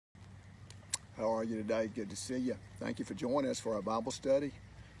How are you today? Good to see you. Thank you for joining us for our Bible study.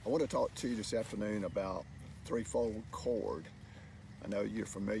 I want to talk to you this afternoon about threefold cord. I know you're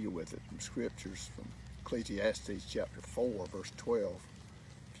familiar with it from scriptures from Ecclesiastes chapter 4, verse 12.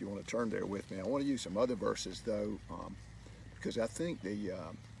 If you want to turn there with me. I want to use some other verses though, because I think the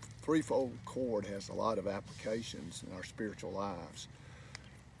threefold cord has a lot of applications in our spiritual lives.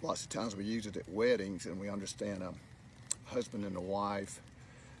 Lots of times we use it at weddings, and we understand a husband and a wife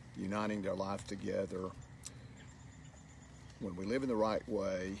uniting their lives together. When we live in the right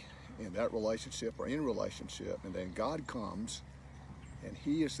way in that relationship or in relationship, and then God comes and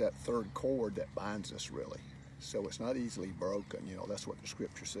He is that third cord that binds us really. So it's not easily broken. You know, that's what the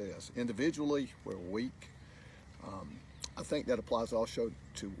scripture says. Individually, we're weak. I think that applies also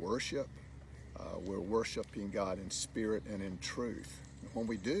to worship. We're worshiping God in spirit and in truth. When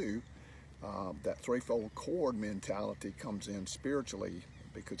we do, that threefold cord mentality comes in spiritually,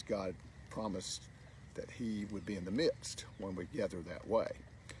 because God promised that He would be in the midst when we gather that way.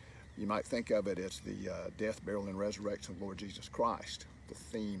 You might think of it as the death, burial, and resurrection of Lord Jesus Christ, the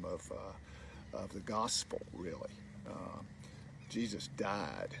theme of the gospel, really. Jesus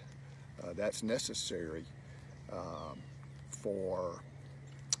died. That's necessary for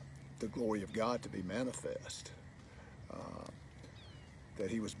the glory of God to be manifest. That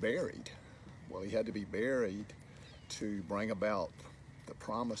He was buried. Well, He had to be buried to bring about the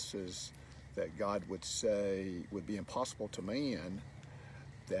promises that God would say would be impossible to man,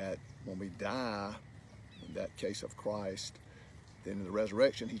 that when we die, in that case of Christ, then in the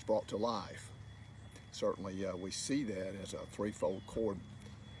resurrection He's brought to life. Certainly we see that as a threefold cord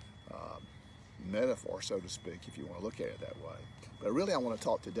metaphor, so to speak, if you want to look at it that way. But really I want to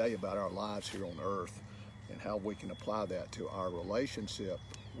talk today about our lives here on earth and how we can apply that to our relationship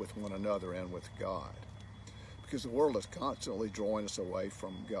with one another and with God. Because the world is constantly drawing us away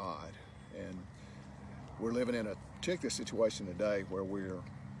from God. And we're living in a particular situation today where we're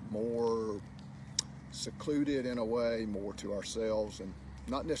more secluded in a way, more to ourselves. And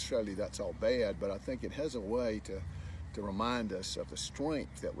not necessarily that's all bad, but I think it has a way to remind us of the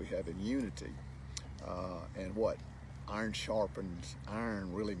strength that we have in unity, and what iron sharpens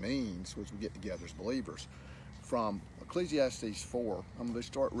iron really means as we get together as believers. From Ecclesiastes 4, I'm going to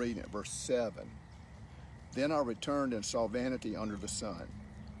start reading at verse 7. Then I returned and saw vanity under the sun.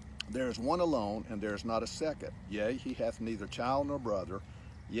 There is one alone, and there is not a second. Yea, he hath neither child nor brother,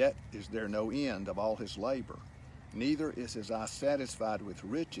 yet is there no end of all his labor. Neither is his eye satisfied with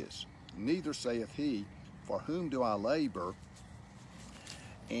riches. Neither saith he, for whom do I labor,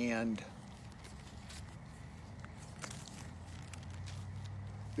 and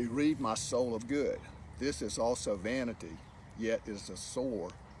bereave my soul of good. This is also vanity, yet is a sore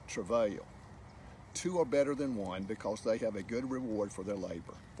travail. Two are better than one, because they have a good reward for their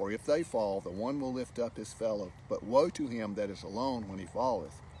labor. For if they fall, the one will lift up his fellow. But woe to him that is alone when he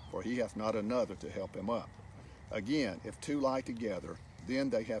falleth, for he hath not another to help him up. Again, if two lie together, then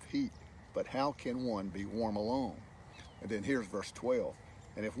they have heat. But how can one be warm alone? And then here's verse 12.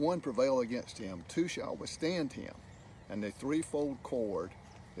 And if one prevail against him, two shall withstand him. And the threefold cord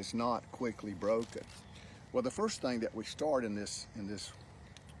is not quickly broken. Well, the first thing that we start in this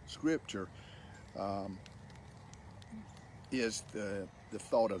scripture is the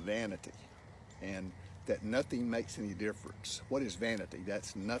thought of vanity, and that nothing makes any difference. What is vanity?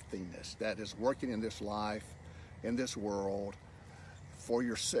 That's nothingness. That is working in this life, in this world, for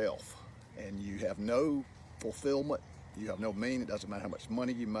yourself, and you have no fulfillment. You have no meaning. It doesn't matter how much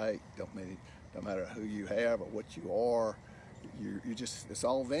money you make. Don't matter who you have or what you are. You just, it's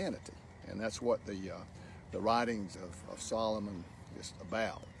all vanity, and that's what the writings of Solomon is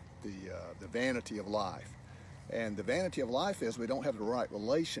about. The vanity of life. And the vanity of life is we don't have the right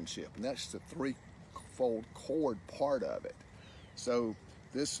relationship, and that's the threefold cord part of it. So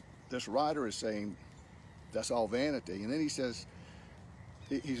this writer is saying that's all vanity, and then he says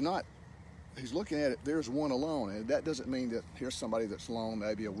he's looking at it, there's one alone, and that doesn't mean that here's somebody that's alone,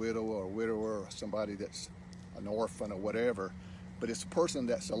 maybe a widow or a widower, or somebody that's an orphan or whatever, but it's a person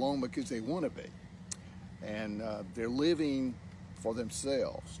that's alone because they want to be, and they're living for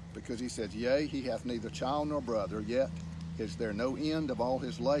themselves, because he says, yea, he hath neither child nor brother, yet is there no end of all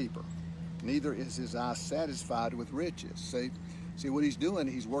his labor. Neither is his eye satisfied with riches. See what he's doing?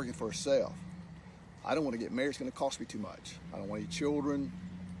 He's working for himself. I don't want to get married. It's going to cost me too much. I don't want any children.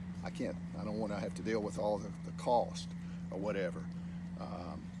 I don't want to have to deal with all the cost or whatever.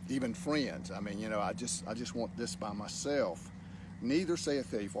 Even friends. I mean, you know, I just want this by myself. Neither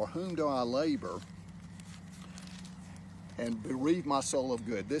saith he, for whom do I labor, and bereave my soul of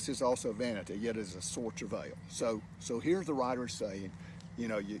good. This is also vanity, yet is a sore travail. So here's the writer saying, you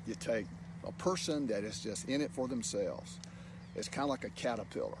know, you take A person that is just in it for themselves. It's kind of like a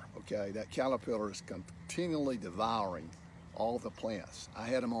caterpillar, okay? That caterpillar is continually devouring all the plants. I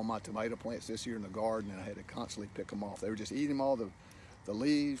had them on my tomato plants this year in the garden, and I had to constantly pick them off. They were just eating all the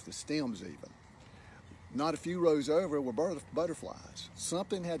leaves, the stems even. Not a few rows over were butterflies.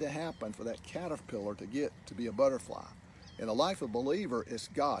 Something had to happen for that caterpillar to get to be a butterfly. In the life of a believer, it's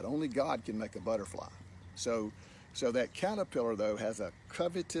God. Only God can make a butterfly. So that caterpillar, though, has a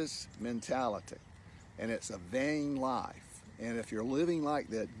covetous mentality, and it's a vain life. And if you're living like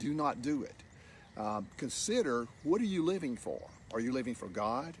that, do not do it. Consider, what are you living for? Are you living for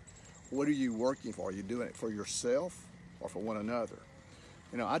God? What are you working for? Are you doing it for yourself or for one another?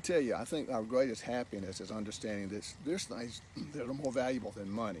 You know, I tell you, I think our greatest happiness is understanding this. There's things that are more valuable than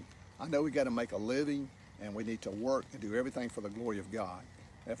money. I know we got to make a living, and we need to work and do everything for the glory of God.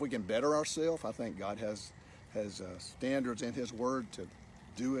 And if we can better ourselves, I think God has standards in His Word to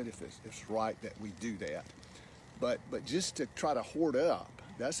do it if it's right that we do that. But just to try to hoard up,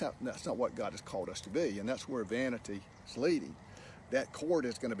 that's not what God has called us to be, and that's where vanity is leading. That cord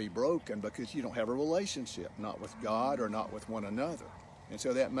is going to be broken because you don't have a relationship, not with God or not with one another. And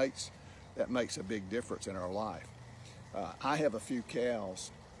so that makes a big difference in our life. I have a few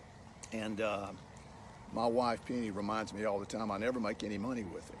cows, and my wife Penny reminds me all the time I never make any money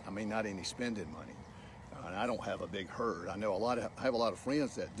with it. I mean, not any spending money. And I don't have a big herd. I have a lot of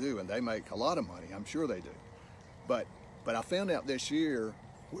friends that do, and they make a lot of money. I'm sure they do. But I found out this year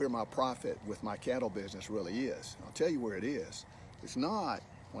where my profit with my cattle business really is. I'll tell you where it is. It's not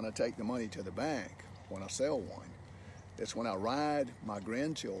when I take the money to the bank when I sell one. It's when I ride my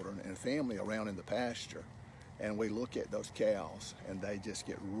grandchildren and family around in the pasture, and we look at those cows, and they just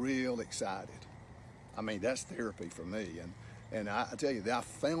get real excited. I mean, that's therapy for me. And I tell you, I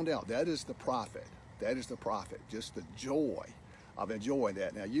found out that is the profit. That is the profit, just the joy of enjoying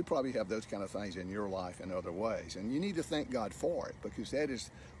that. Now, you probably have those kind of things in your life in other ways, and you need to thank God for it, because that is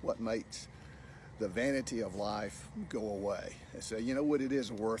what makes the vanity of life go away. And so, you know what, it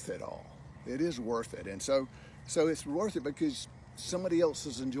is worth it all. It is worth it. And so it's worth it because somebody else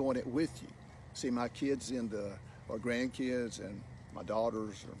is enjoying it with you. See, my kids or grandkids and my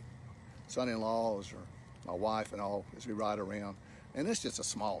daughters or son-in-laws or my wife and all, as we ride around. And it's just a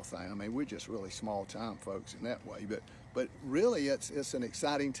small thing. I mean, we're just really small time folks in that way. But really, it's an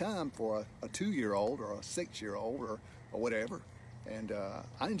exciting time for a 2-year-old or a 6-year-old or whatever. And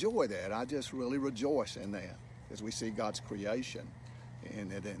I enjoy that. I just really rejoice in that as we see God's creation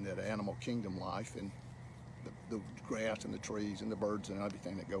and that animal kingdom life and the grass and the trees and the birds and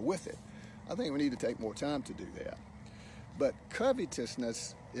everything that go with it. I think we need to take more time to do that. But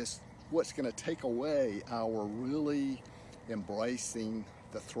covetousness is what's going to take away our really embracing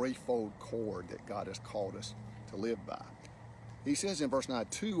the threefold cord that God has called us to live by. He says in verse 9,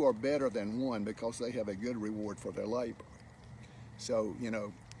 2 are better than 1 because they have a good reward for their labor. So, you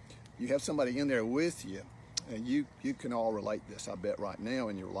know, you have somebody in there with you, and you can all relate this, I bet, right now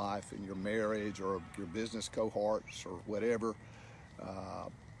in your life, in your marriage or your business cohorts or whatever,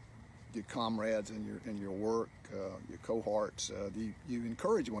 your comrades in your work, your cohorts, you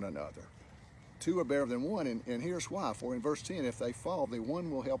encourage one another. 2 are better than 1, and here's why. For in verse 10, if they fall, the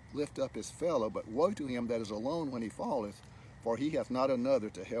one will help lift up his fellow, but woe to him that is alone when he falleth, for he hath not another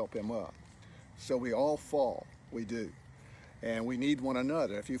to help him up. So we all fall, we do. And we need one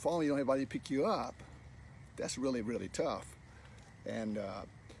another. If you fall and you don't have anybody to pick you up, that's really, really tough. And,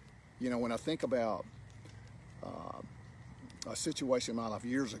 you know, when I think about a situation in my life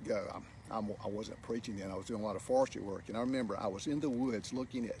years ago, I wasn't preaching then, I was doing a lot of forestry work, and I remember I was in the woods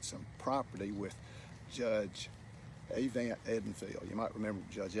looking at some property with Judge Avant Edenfield. You might remember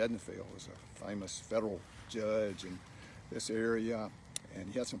Judge Edenfield was a famous federal judge in this area,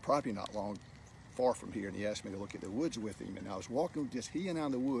 and he had some property not far from here, and he asked me to look at the woods with him, and I was walking just he and I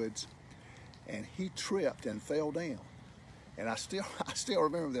in the woods, and he tripped and fell down. And I still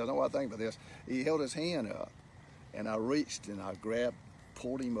remember this. I don't know what I think about this. He held his hand up, and I reached and I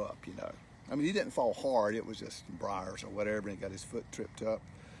pulled him up, you know. I mean, he didn't fall hard. It was just briars or whatever, and he got his foot tripped up.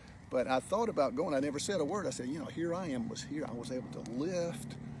 But I thought about going. I never said a word. I said, you know, here I was able to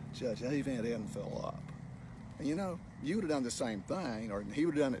lift Judge Avant Edenfield up. And, you know, you would have done the same thing, or he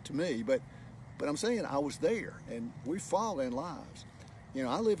would have done it to me. But I'm saying I was there, and we fall in lives. You know,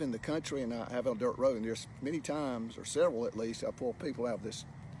 I live in the country, and I have a dirt road, and there's many times, or several at least, I pull people out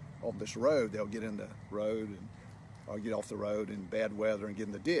of this road. They'll get in the road or get off the road in bad weather and get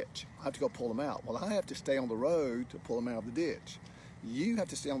in the ditch. I have to go pull them out. Well, I have to stay on the road to pull them out of the ditch. You have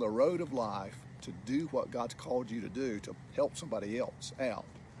to stay on the road of life to do what God's called you to do to help somebody else out.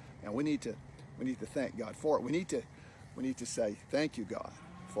 And we need to thank God for it. We need to say, thank you, God,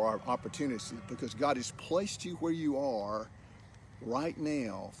 for our opportunities, because God has placed you where you are right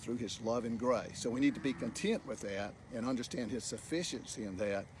now through his love and grace. So we need to be content with that and understand his sufficiency in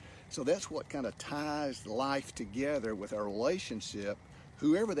that. So that's what kind of ties life together with our relationship,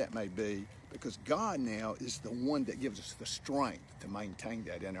 whoever that may be, because God now is the one that gives us the strength to maintain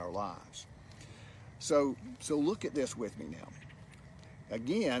that in our lives. So look at this with me now.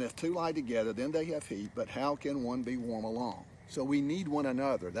 Again, if two lie together, then they have heat, but how can one be warm alone? So we need one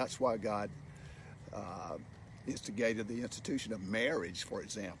another. That's why God instigated the institution of marriage, for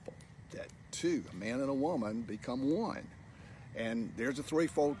example, that two, a man and a woman, become one. And there's a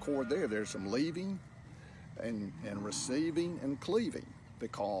threefold cord there. There's some leaving and receiving and cleaving,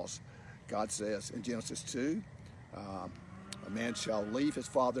 because God says in Genesis 2, a man shall leave his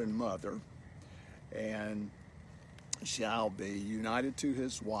father and mother and shall be united to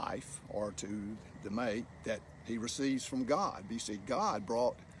his wife, or to the mate that he receives from God. You see, God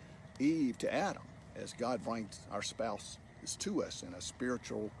brought Eve to Adam, as God brings our spouse to us in a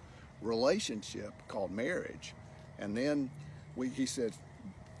spiritual relationship called marriage. And then he said,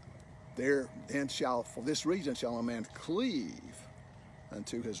 for this reason shall a man cleave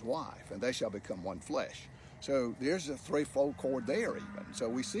unto his wife, and they shall become one flesh. So there's a threefold cord there even. So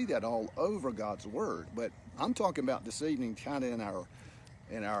we see that all over God's word. But I'm talking about this evening kind of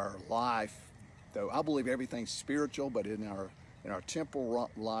in our life, though I believe everything's spiritual, but in our temporal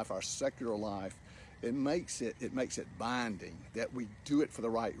life, our secular life, it makes it binding that we do it for the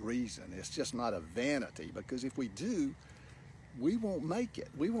right reason. It's just not a vanity, because if we do, we won't make it.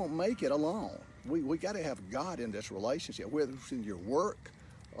 We won't make it alone. We got to have God in this relationship, whether it's in your work,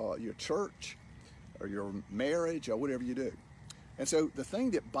 your church, or your marriage, or whatever you do. And so the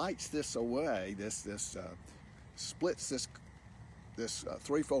thing that bites this away, splits this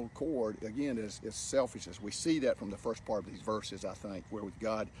threefold cord, again, is selfishness. We see that from the first part of these verses, I think, where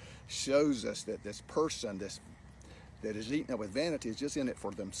God shows us that this person that is eaten up with vanity is just in it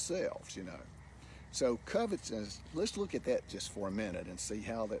for themselves, you know. So covetousness, let's look at that just for a minute and see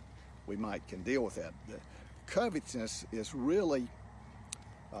how that we can deal with that. The covetousness is really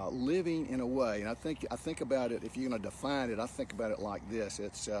living in a way, and I think about it, if you're going to define it, I think about it like this.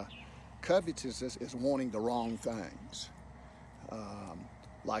 It's covetousness is wanting the wrong things.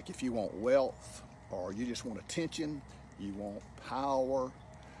 Like if you want wealth, or you just want attention, you want power,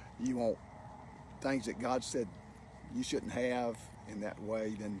 you want things that God said you shouldn't have in that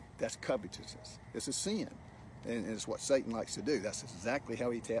way, then that's covetousness. It's a sin, and it's what Satan likes to do. That's exactly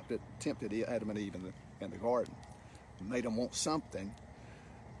how he tempted Adam and Eve in the garden. Made them want something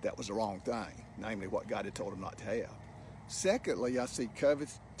that was the wrong thing, namely what God had told them not to have. Secondly, I see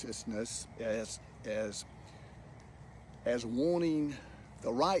covetousness as wanting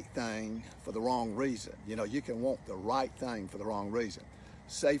the right thing for the wrong reason. You know, you can want the right thing for the wrong reason.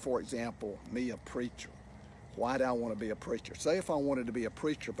 Say, for example, me, a preacher. Why do I want to be a preacher? Say if I wanted to be a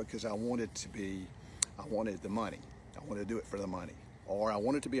preacher because I wanted the money. I wanted to do it for the money. Or I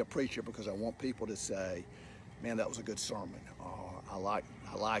wanted to be a preacher because I want people to say, man, that was a good sermon. Or I like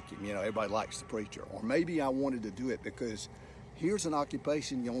him. You know, everybody likes the preacher. Or maybe I wanted to do it because here's an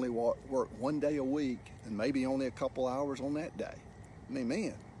occupation you only work one day a week, and maybe only a couple hours on that day. I mean,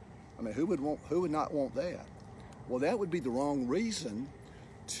 man, who would not want that? Well, that would be the wrong reason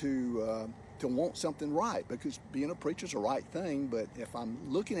to want something right, because being a preacher is the right thing, but if I'm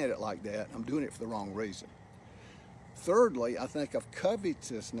looking at it like that, I'm doing it for the wrong reason. Thirdly, I think of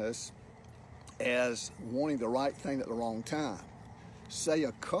covetousness as wanting the right thing at the wrong time. Say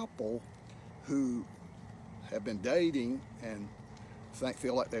a couple who have been dating and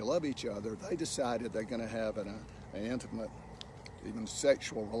feel like they love each other, they decided they're going to have an intimate, even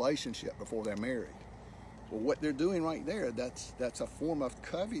sexual relationship before they're married. Well, what they're doing right there, that's a form of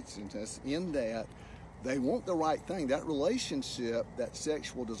covetousness, in that they want the right thing. That relationship, that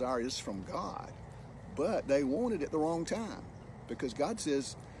sexual desire is from God, but they want it at the wrong time, because God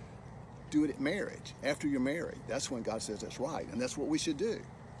says, do it at marriage, after you're married. That's when God says that's right, and that's what we should do.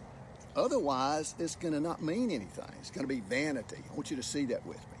 Otherwise, it's going to not mean anything. It's going to be vanity. I want you to see that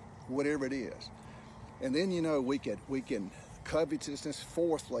with me, whatever it is. And then, you know, we can covetousness,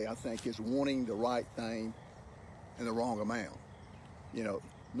 fourthly, I think, is wanting the right thing in the wrong amount. You know,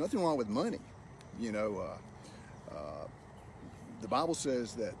 nothing wrong with money. You know, the Bible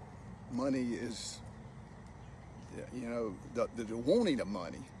says that money is, you know, the wanting of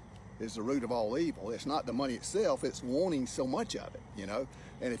money is the root of all evil. It's not the money itself, it's wanting so much of it, you know.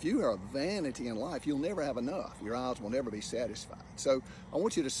 And if you are a vanity in life, you'll never have enough. Your eyes will never be satisfied. So I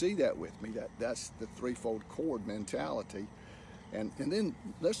want you to see that with me, that's the threefold cord mentality. And then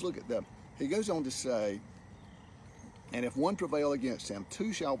let's look at he goes on to say, And if one prevail against him,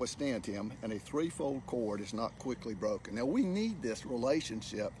 two shall withstand him, and a threefold cord is not quickly broken. Now, we need this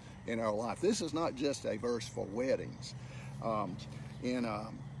relationship in our life. This is not just a verse for weddings. I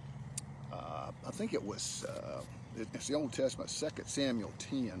think it was, it's the Old Testament, 2 Samuel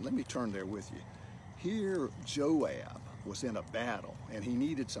 10. Let me turn there with you. Here, Joab was in a battle, and he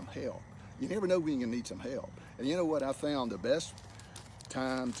needed some help. You never know when you need some help. And you know what I found? The best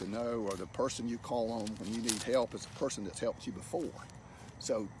time to know, or the person you call on when you need help, is the person that's helped you before.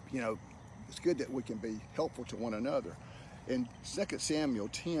 So, you know, it's good that we can be helpful to one another. In 2 Samuel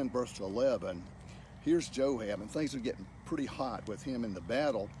 10, verse 11, here's Joab, and things are getting pretty hot with him in the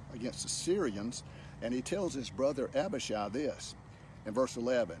battle against the Syrians, and he tells his brother Abishai this in verse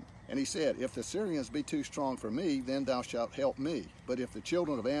 11. And he said, if the Syrians be too strong for me, then thou shalt help me. But if the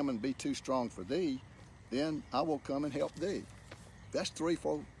children of Ammon be too strong for thee, then I will come and help thee. That's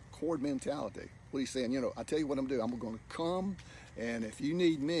threefold cord mentality. What he's saying, you know, I tell you what I'm doing. I'm going to come, and if you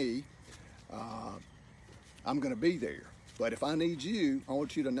need me, I'm going to be there. But if I need you, I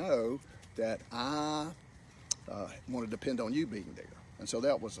want you to know that I want to depend on you being there. And so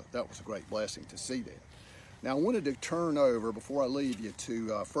that was a great blessing to see that. Now, I wanted to turn over, before I leave you,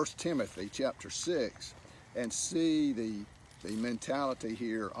 to 1 Timothy chapter 6 and see the mentality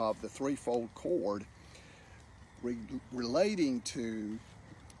here of the threefold cord relating to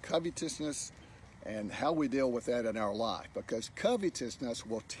covetousness and how we deal with that in our life. Because covetousness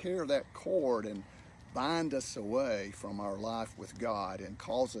will tear that cord and bind us away from our life with God and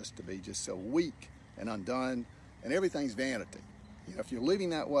cause us to be just so weak and undone, and everything's vanity. You know, if you're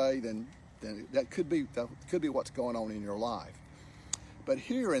living that way, then that could be what's going on in your life. But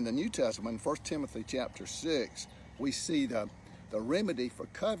here in the New Testament, 1 Timothy chapter 6, we see the remedy for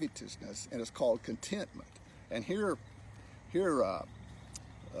covetousness, and it's called contentment. And here the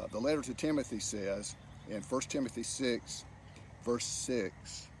letter to Timothy says in 1 Timothy 6, verse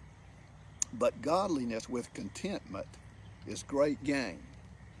 6, but godliness with contentment is great gain,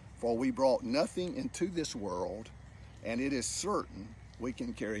 for we brought nothing into this world, and it is certain we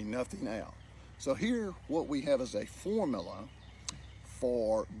can carry nothing out. So here what we have is a formula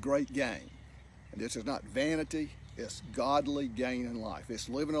for great gain. And this is not vanity, it's godly gain in life. It's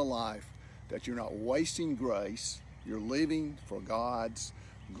living a life that you're not wasting grace, you're living for God's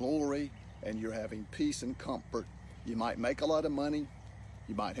glory, and you're having peace and comfort. You might make a lot of money,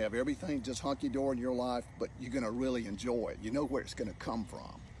 you might have everything just hunky-dory in your life, but you're going to really enjoy it. You know where it's going to come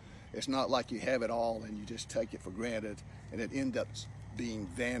from. It's not like you have it all and you just take it for granted and it ends up being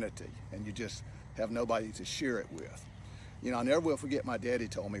vanity and you just have nobody to share it with. You know, I never will forget my daddy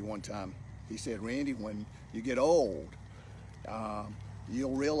told me one time, he said, Randy, when you get old,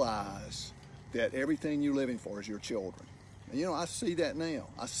 you'll realize that everything you're living for is your children. And, you know, I see that now.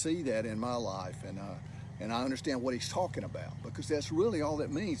 I see that in my life, and I understand what he's talking about, because that's really all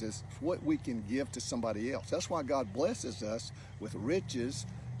that means, is what we can give to somebody else. That's why God blesses us with riches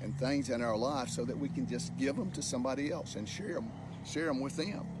and things in our life, so that we can just give them to somebody else and share them with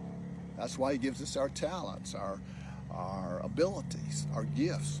them. That's why he gives us our talents, our abilities, our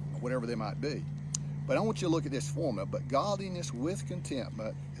gifts, whatever they might be. But I want you to look at this formula. But godliness with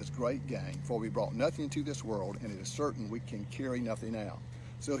contentment is great gain, for we brought nothing into this world, and it is certain we can carry nothing out.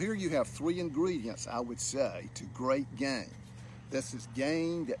 So here you have three ingredients, I would say, to great gain. This is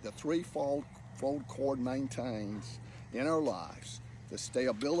gain that the threefold cord maintains in our lives. The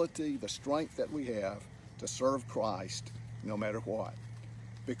stability, the strength that we have to serve Christ no matter what.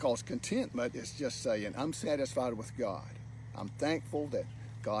 Because contentment is just saying, I'm satisfied with God. I'm thankful that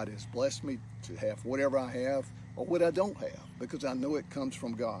God has blessed me to have whatever I have or what I don't have, because I know it comes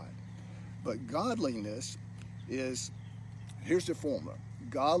from God. But godliness is, here's the formula: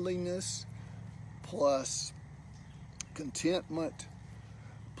 godliness plus contentment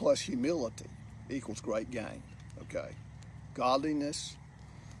plus humility equals great gain, okay? Godliness,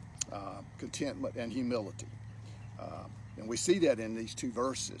 contentment, and humility. And we see that in these two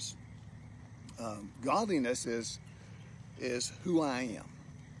verses. Godliness is who I am.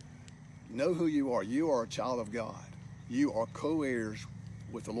 Know who you are. You are a child of God. You are co-heirs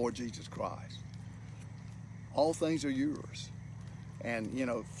with the Lord Jesus Christ. All things are yours. And, you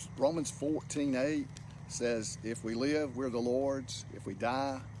know, Romans 14:8 says, if we live, we're the Lord's. If we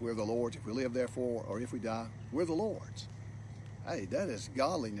die, we're the Lord's. If we live, therefore, or if we die, we're the Lord's. Hey, that is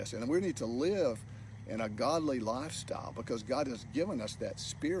godliness. And we need to live in a godly lifestyle, because God has given us that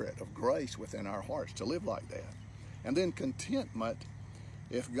spirit of grace within our hearts to live like that. And then contentment,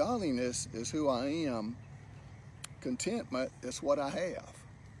 if godliness is who I am, contentment is what I have.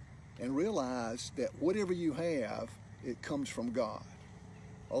 And realize that whatever you have, it comes from God.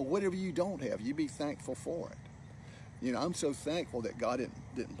 Or whatever you don't have, you be thankful for it. You know, I'm so thankful that God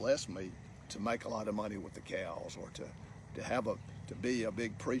didn't bless me to make a lot of money with the cows, or to be a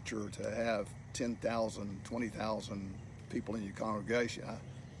big preacher, to have 10,000, 20,000 people in your congregation.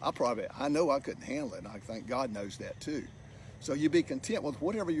 I know I couldn't handle it, and I think God knows that too. So you be content with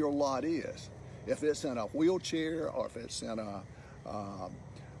whatever your lot is. If it's in a wheelchair, or if it's in a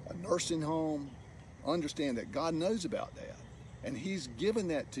nursing home, understand that God knows about that. And He's given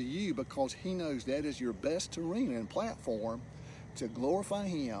that to you because He knows that is your best arena and platform to glorify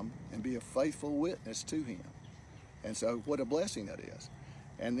Him and be a faithful witness to Him. And so what a blessing that is.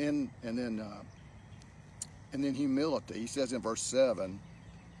 And then humility. He says in verse 7,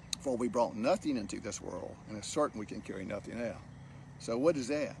 for we brought nothing into this world, and it's certain we can carry nothing out. So what is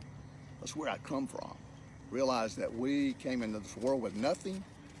that? That's where I come from. Realize that we came into this world with nothing,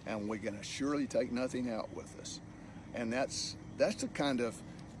 and we're going to surely take nothing out with us. And that's the kind of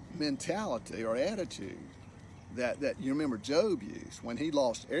mentality or attitude that you remember Job used when he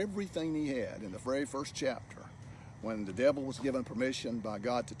lost everything he had in the very first chapter, when the devil was given permission by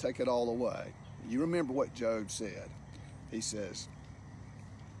God to take it all away. You remember what Job said. He says,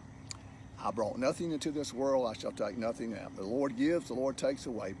 I brought nothing into this world, I shall take nothing out. The Lord gives, the Lord takes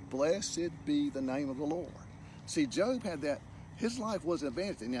away. Blessed be the name of the Lord. See, Job had that. His life wasn't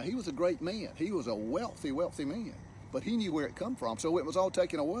vanity. Now, he was a great man. He was a wealthy, wealthy man. But he knew where it come from. So it was all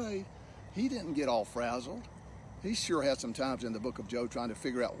taken away. He didn't get all frazzled. He sure had some times in the book of Job trying to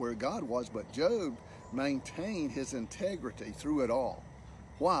figure out where God was. But Job maintained his integrity through it all.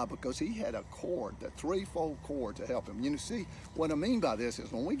 Why? Because he had a cord, that threefold cord to help him. You know, see, what I mean by this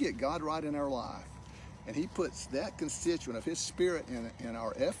is when we get God right in our life, and He puts that constituent of His Spirit in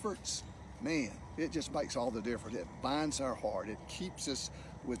our efforts, man, it just makes all the difference. It binds our heart. It keeps us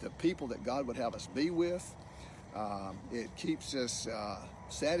with the people that God would have us be with. It keeps us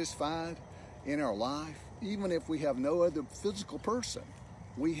satisfied in our life. Even if we have no other physical person,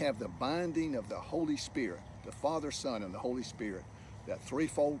 we have the binding of the Holy Spirit, the Father, Son, and the Holy Spirit, that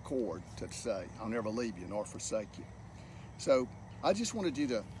threefold cord to say, I'll never leave you nor forsake you. So I just wanted you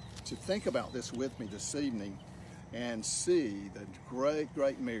to think about this with me this evening and see the great,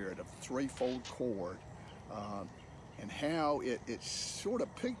 great merit of the threefold cord, and how it sort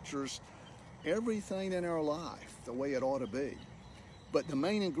of pictures everything in our life the way it ought to be. But the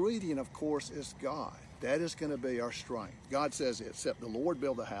main ingredient, of course, is God. That is going to be our strength. God says, except the Lord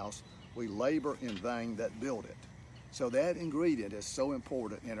build the house, we labor in vain that build it. So that ingredient is so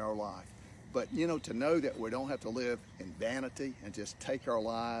important in our life. But, you know, to know that we don't have to live in vanity and just take our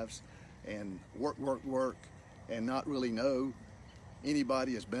lives and work, and not really know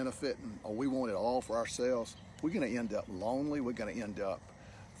anybody is benefiting, or we want it all for ourselves, we're going to end up lonely. We're going to end up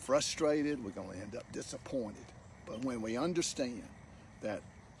frustrated. We're going to end up disappointed. But when we understand that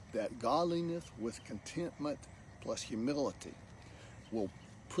godliness with contentment plus humility will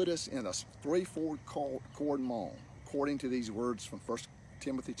put us in a threefold cord mount, according to these words from 1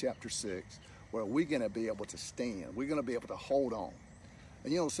 Timothy chapter 6, where we're going to be able to stand. We're going to be able to hold on.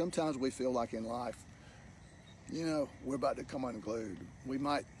 And, you know, sometimes we feel like in life, you know, we're about to come unglued. We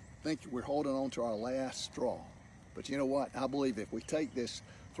might think we're holding on to our last straw. But you know what? I believe if we take this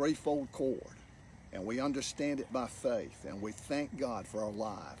threefold cord and we understand it by faith, and we thank God for our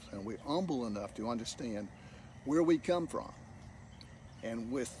lives, and we're humble enough to understand where we come from, and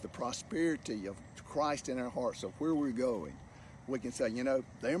with the prosperity of Christ in our hearts of where we're going, we can say, you know,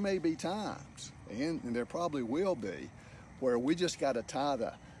 there may be times, and there probably will be, where we just got to tie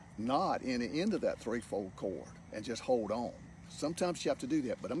the knot in the end of that threefold cord and just hold on. Sometimes you have to do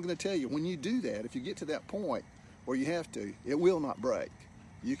that, but I'm going to tell you, when you do that, if you get to that point where you have to, it will not break.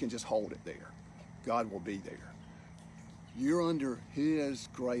 You can just hold it there. God will be there. You're under His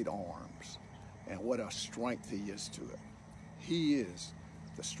great arms, and what a strength He is to it. He is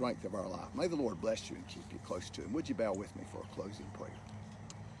the strength of our life. May the Lord bless you and keep you close to Him. Would you bow with me for a closing prayer?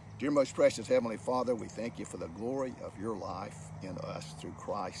 Dear most precious Heavenly Father, we thank you for the glory of your life in us through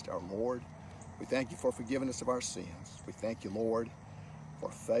Christ our Lord. We thank you for forgiving us of our sins. We thank you, Lord, for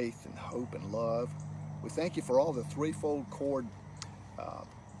faith and hope and love. We thank you for all the threefold cord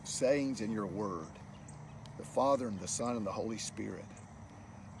sayings in your word, the Father and the Son and the Holy Spirit.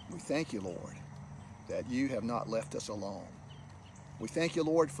 We thank you, Lord, that you have not left us alone. We thank you,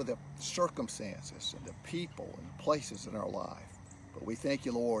 Lord, for the circumstances and the people and the places in our life. But we thank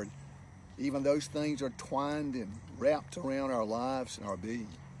you, Lord, even those things are twined and wrapped around our lives and our being.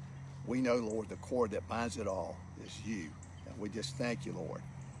 We know, Lord, the cord that binds it all is you. And we just thank you, Lord,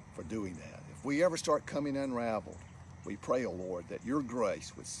 for doing that. If we ever start coming unraveled, we pray, O Lord, that your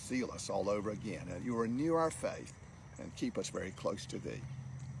grace would seal us all over again, and you renew our faith and keep us very close to thee.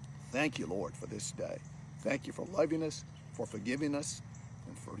 Thank you, Lord, for this day. Thank you for loving us, for forgiving us,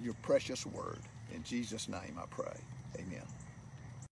 and for your precious word. In Jesus' name I pray.